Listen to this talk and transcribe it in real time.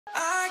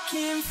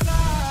can fly.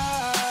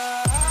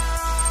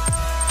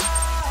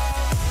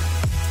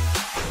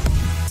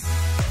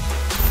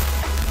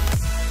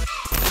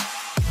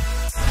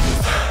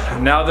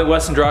 Now that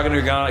Wes and Dragan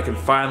are gone, I can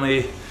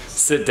finally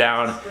sit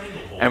down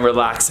and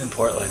relax in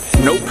Portland.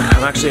 Nope,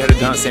 I'm actually headed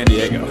down to San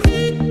Diego.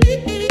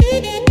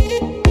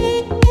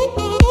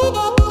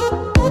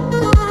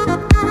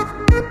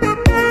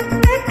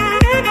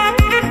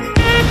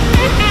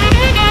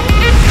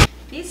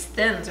 These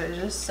thins are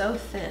just so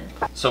thin.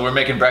 So we're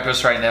making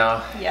breakfast right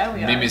now. Yeah,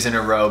 we are. Mimi's in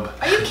her robe.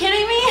 Are you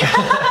kidding me?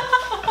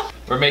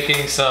 We're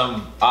making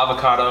some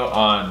avocado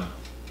on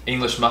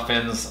English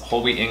muffins,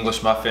 whole wheat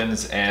English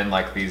muffins, and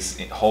like these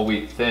whole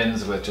wheat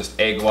thins with just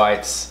egg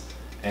whites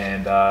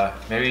and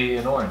maybe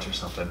an orange or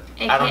something.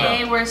 I don't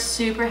know. We're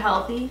super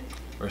healthy.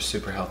 We're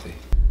super healthy.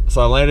 So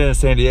I landed in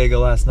San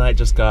Diego last night,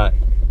 just got,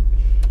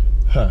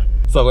 So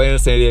I landed in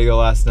San Diego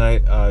last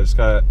night, just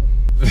got,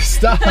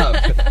 stop!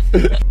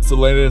 So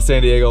landed in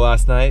San Diego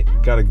last night,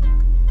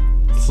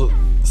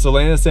 So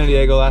landed in San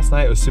Diego last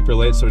night, it was super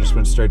late, so I just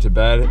went straight to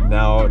bed.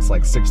 Now it's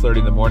like 6:30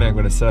 in the morning, I'm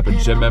gonna set up a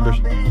gym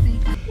membership.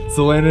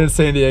 So landed in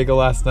San Diego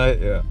last night,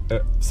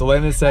 So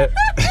landed in San,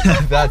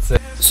 that's it.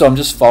 So I'm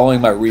just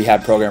following my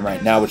rehab program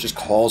right now, which just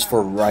calls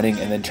for running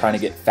and then trying to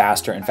get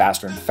faster and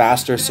faster and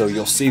faster. So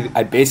you'll see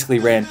I basically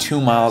ran 2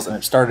 miles and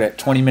it started at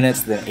 20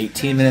 minutes, then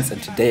 18 minutes,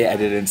 and today I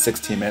did it in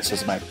 16 minutes. So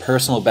it's my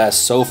personal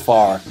best so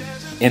far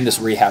in this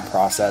rehab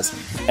process.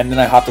 And then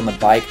I hopped on the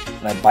bike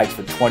and I biked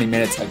for 20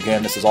 minutes.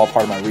 Again, this is all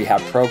part of my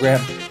rehab program.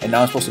 And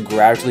now I'm supposed to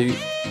gradually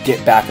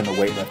get back into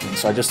weightlifting.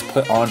 So I just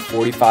put on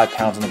 45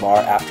 pounds on the bar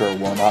after a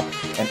warm up,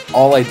 and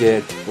all I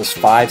did was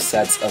 5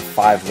 sets of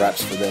 5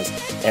 reps for this.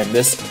 And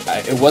this,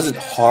 it wasn't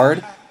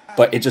hard,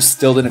 but it just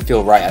still didn't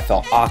feel right. I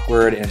felt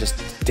awkward and it just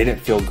didn't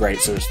feel great.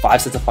 So there's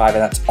 5 sets of 5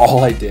 and that's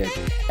all I did.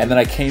 And then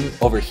I came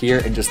over here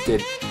and just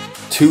did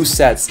 2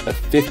 sets of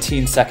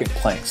 15-second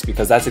planks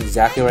because that's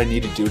exactly what I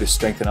need to do to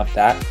strengthen up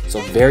that. So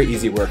very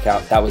easy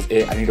workout. That was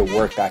it. I need to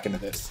work back into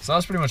this. So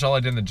that's pretty much all I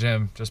did in the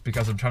gym, just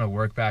because I'm trying to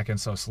work back in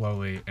so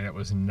slowly and it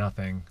was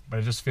nothing. But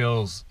it just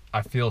feels,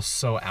 I feel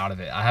so out of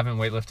it. I haven't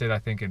weightlifted, I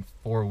think, in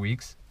 4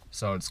 weeks.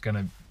 So it's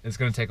gonna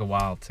take a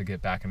while to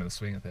get back into the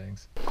swing of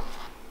things.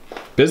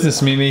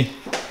 Business, Mimi.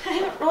 I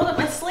haven't rolled up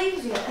my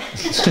sleeves yet.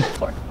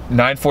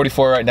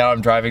 9:44 right now,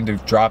 I'm driving to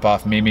drop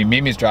off Mimi.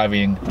 Mimi's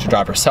driving to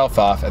drop herself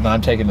off, and then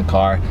I'm taking the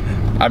car.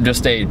 I'm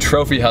just a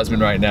trophy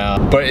husband right now,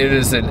 but it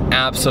is an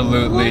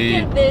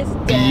absolutely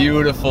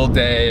beautiful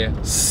day.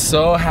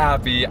 So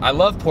happy. I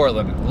love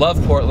Portland,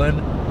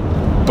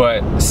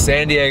 but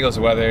San Diego's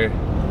weather,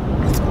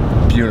 it's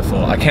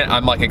beautiful.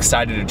 I'm like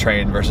excited to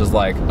train versus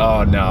like,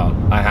 oh no,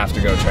 I have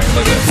to go train.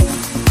 Look at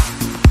this.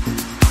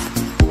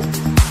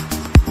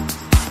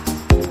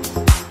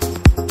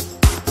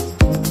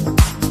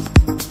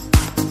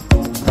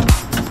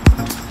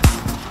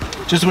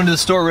 Just went to the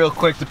store real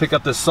quick to pick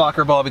up this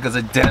soccer ball because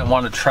I didn't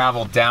want to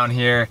travel down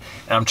here,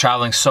 and I'm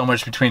traveling so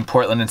much between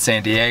Portland and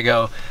San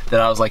Diego that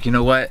I was like, you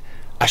know what?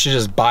 I should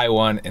just buy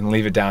one and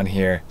leave it down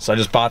here. So I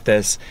just bought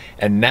this,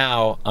 and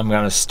now I'm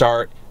gonna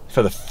start,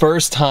 for the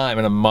first time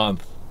in a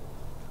month,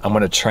 I'm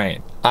gonna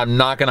train. I'm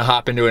not gonna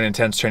hop into an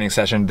intense training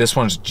session. This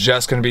one's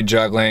just gonna be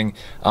juggling.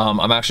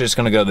 I'm actually just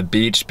gonna go to the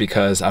beach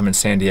because I'm in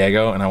San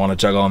Diego and I wanna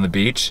juggle on the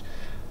beach.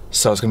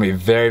 So it's gonna be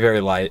very,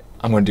 very light.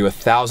 I'm gonna do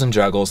 1,000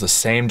 juggles, the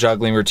same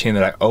juggling routine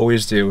that I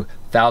always do,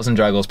 1,000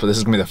 juggles, but this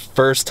is gonna be the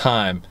first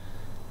time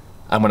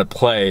I'm gonna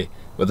play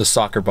with a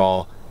soccer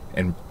ball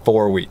in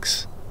 4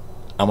 weeks.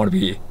 I'm gonna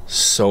be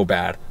so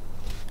bad,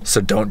 so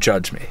don't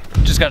judge me.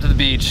 Just got to the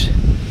beach.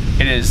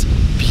 It is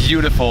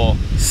beautiful,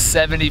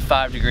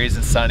 75 degrees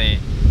and sunny.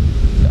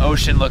 The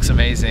ocean looks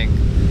amazing.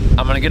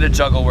 I'm gonna get a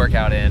juggle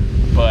workout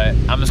in, but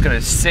I'm just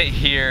gonna sit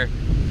here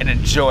and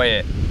enjoy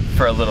it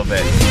for a little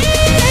bit.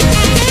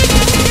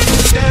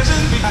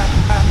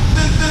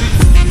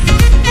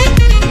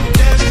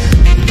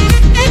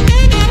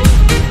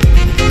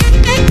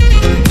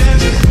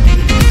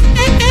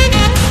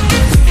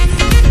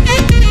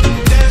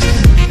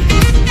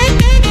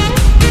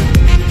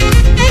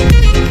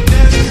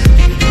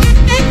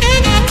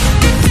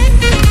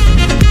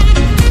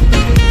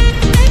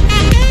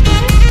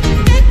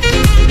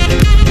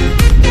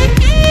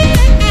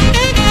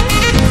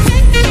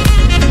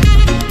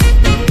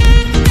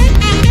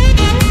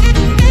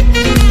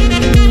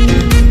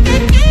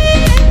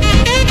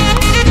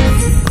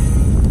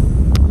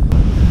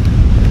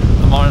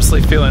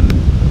 Feeling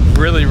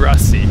really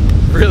rusty.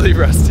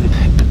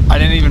 I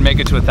didn't even make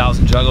it to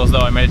 1,000 juggles though.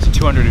 I made it to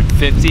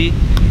 250,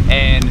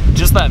 and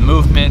just that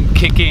movement,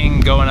 kicking,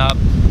 going up,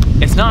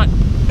 it's not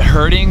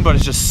hurting, but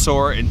it's just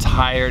sore and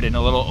tired and a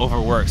little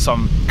overworked. So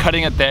I'm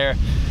cutting it there.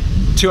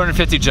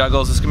 250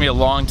 juggles. It's gonna be a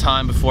long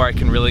time before I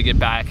can really get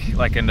back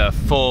like into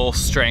full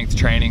strength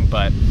training,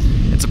 but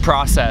it's a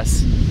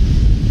process.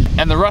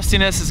 And the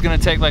rustiness is gonna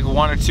take like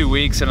 1 or 2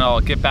 weeks, and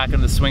I'll get back into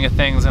the swing of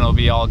things and it'll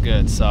be all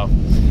good. So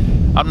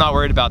I'm not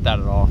worried about that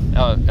at all.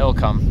 It'll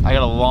come. I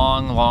got a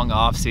long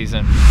off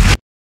season.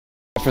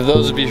 For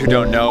those of you who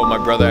don't know, my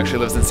brother actually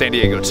lives in San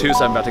Diego too,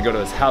 so I'm about to go to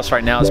his house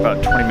right now. It's about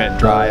a 20-minute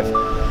drive.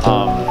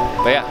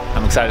 But yeah,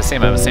 I'm excited to see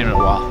him. I haven't seen him in a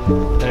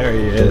while. There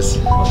he is.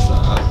 What's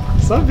up?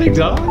 What's up, big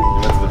dog? You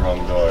went to the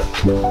wrong door.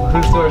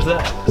 Whose door is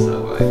that?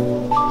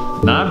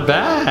 Not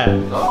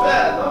bad. Not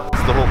bad,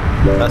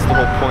 no. That's the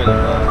whole point of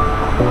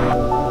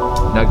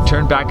that. Now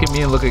turn back at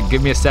me and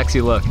give me a sexy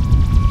look.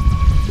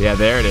 Yeah,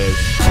 there it is.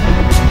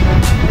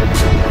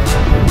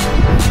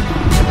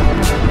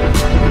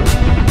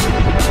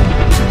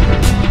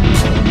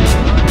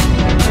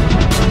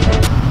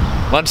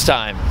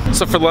 Lunchtime.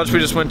 So for lunch we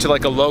just went to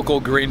like a local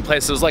green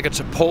place. It was like a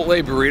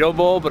Chipotle burrito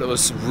bowl, but it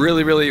was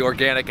really, really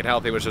organic and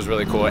healthy, which was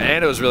really cool.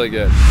 And it was really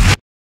good.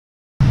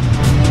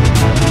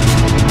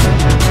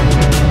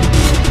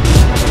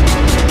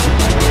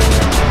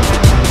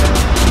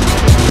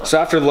 So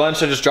after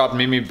lunch, I just dropped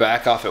Mimi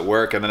back off at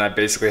work, and then I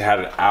basically had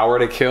an hour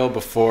to kill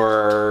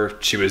before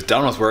she was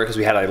done with work because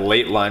we had a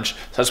late lunch. So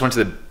I just went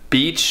to the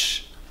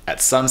beach at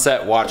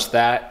sunset, watched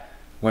that,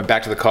 went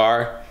back to the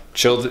car,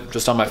 chilled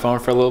just on my phone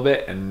for a little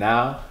bit, and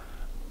now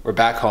we're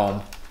back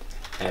home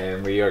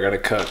and we are gonna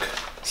cook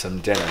some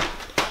dinner.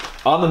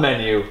 On the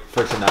menu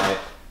for tonight,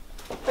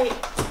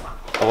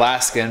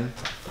 Alaskan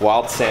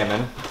wild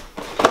salmon.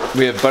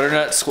 We have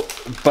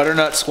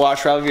butternut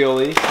squash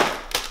ravioli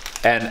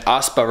and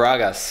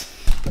asparagus.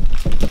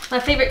 My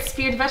favorite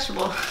speared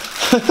vegetable.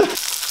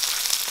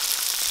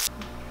 This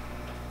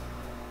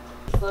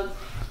looks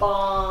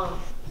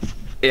bomb.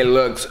 It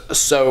looks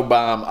so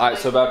bomb. All right,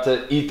 so about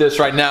to eat this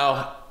right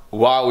now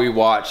while we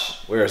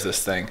watch, where is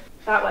this thing?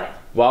 That way.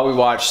 While we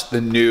watch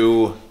the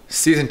new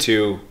season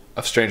 2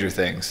 of Stranger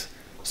Things.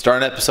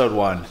 Starting episode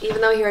 1.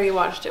 Even though he already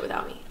watched it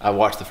without me. I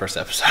watched the first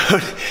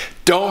episode.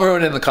 Don't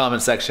ruin it in the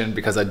comment section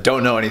because I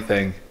don't know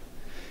anything.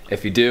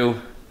 If you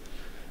do,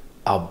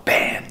 I'll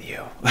ban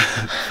you.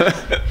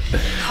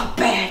 I'll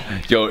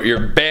ban. Yo,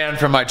 you're banned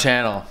from my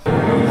channel.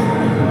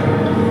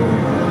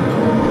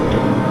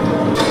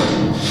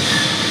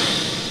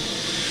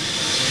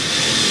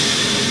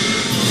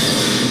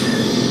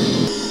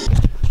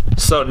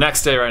 So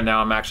next day right now,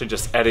 I'm actually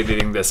just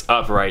editing this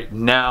up right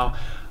now.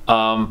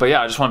 But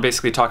yeah, I just want to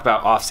basically talk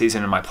about off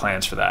season and my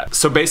plans for that.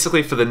 So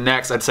basically for the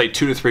next, I'd say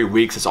 2 to 3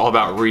 weeks, it's all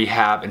about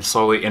rehab and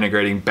slowly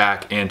integrating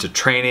back into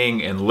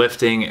training and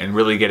lifting and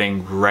really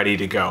getting ready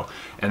to go.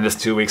 And this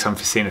 2 weeks, I'm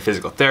seeing a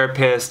physical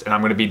therapist and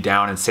I'm gonna be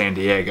down in San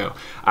Diego.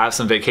 I have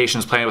some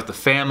vacations planned with the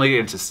family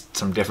into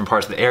some different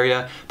parts of the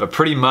area, but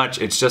pretty much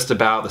it's just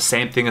about the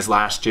same thing as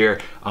last year.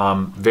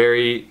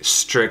 Very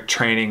strict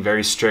training,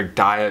 very strict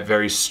diet,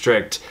 very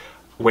strict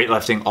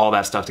weightlifting, all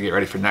that stuff to get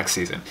ready for next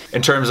season.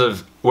 In terms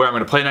of where I'm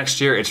going to play next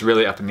year, it's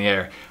really up in the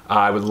air.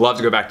 I would love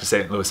to go back to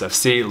St. Louis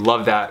FC.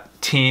 Love that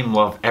team,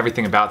 love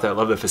everything about that,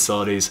 love the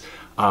facilities.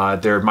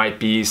 There might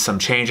be some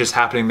changes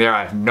happening there.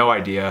 I have no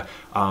idea,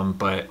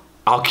 but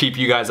I'll keep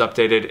you guys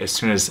updated as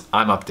soon as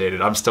I'm updated.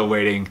 I'm still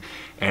waiting,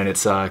 and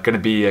it's going to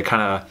be a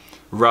kind of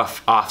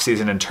rough off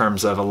season in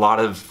terms of a lot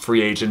of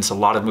free agents, a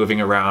lot of moving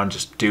around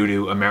just due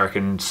to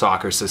American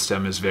soccer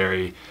system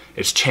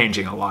it's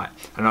changing a lot.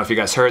 I don't know if you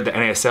guys heard the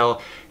NASL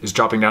is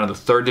dropping down to the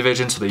 3rd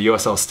division, so the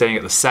USL is staying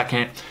at the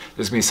 2nd.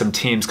 There's gonna be some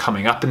teams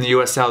coming up in the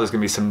USL. There's gonna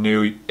be some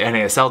new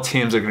NASL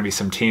teams. There's gonna be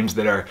some teams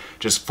that are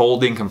just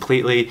folding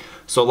completely.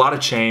 So a lot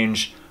of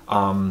change.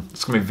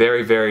 It's gonna be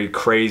very, very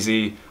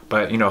crazy.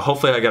 But you know,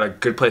 hopefully I got a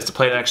good place to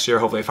play next year.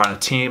 Hopefully I find a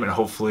team, and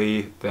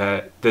hopefully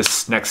that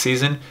this next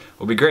season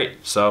will be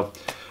great. So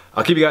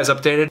I'll keep you guys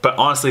updated, but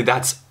honestly,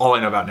 that's all I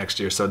know about next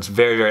year. So it's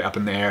very, very up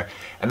in the air.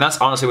 And that's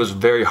honestly what's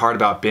very hard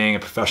about being a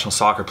professional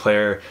soccer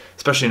player,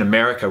 especially in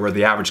America, where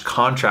the average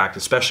contract,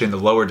 especially in the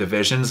lower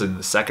divisions, in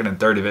the 2nd and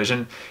 3rd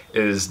division,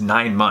 is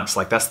 9 months.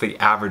 Like that's the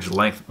average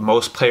length.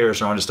 Most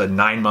players are on just a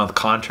 9-month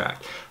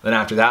contract. Then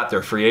after that, they're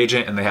a free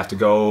agent and they have to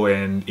go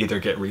and either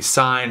get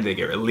re-signed, they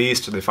get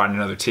released, or they find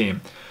another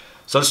team.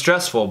 So it's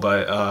stressful,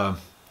 but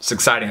it's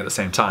exciting at the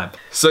same time.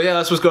 So yeah,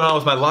 that's what's going on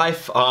with my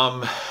life.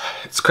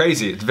 It's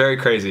crazy, it's very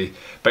crazy.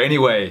 But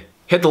anyway,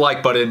 hit the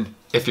like button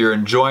if you're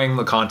enjoying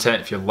the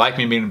content, if you like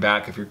me being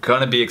back, if you're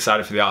gonna be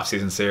excited for the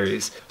off-season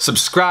series.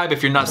 Subscribe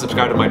if you're not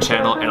subscribed to my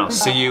channel, and I'll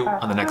see you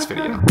on the next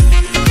video.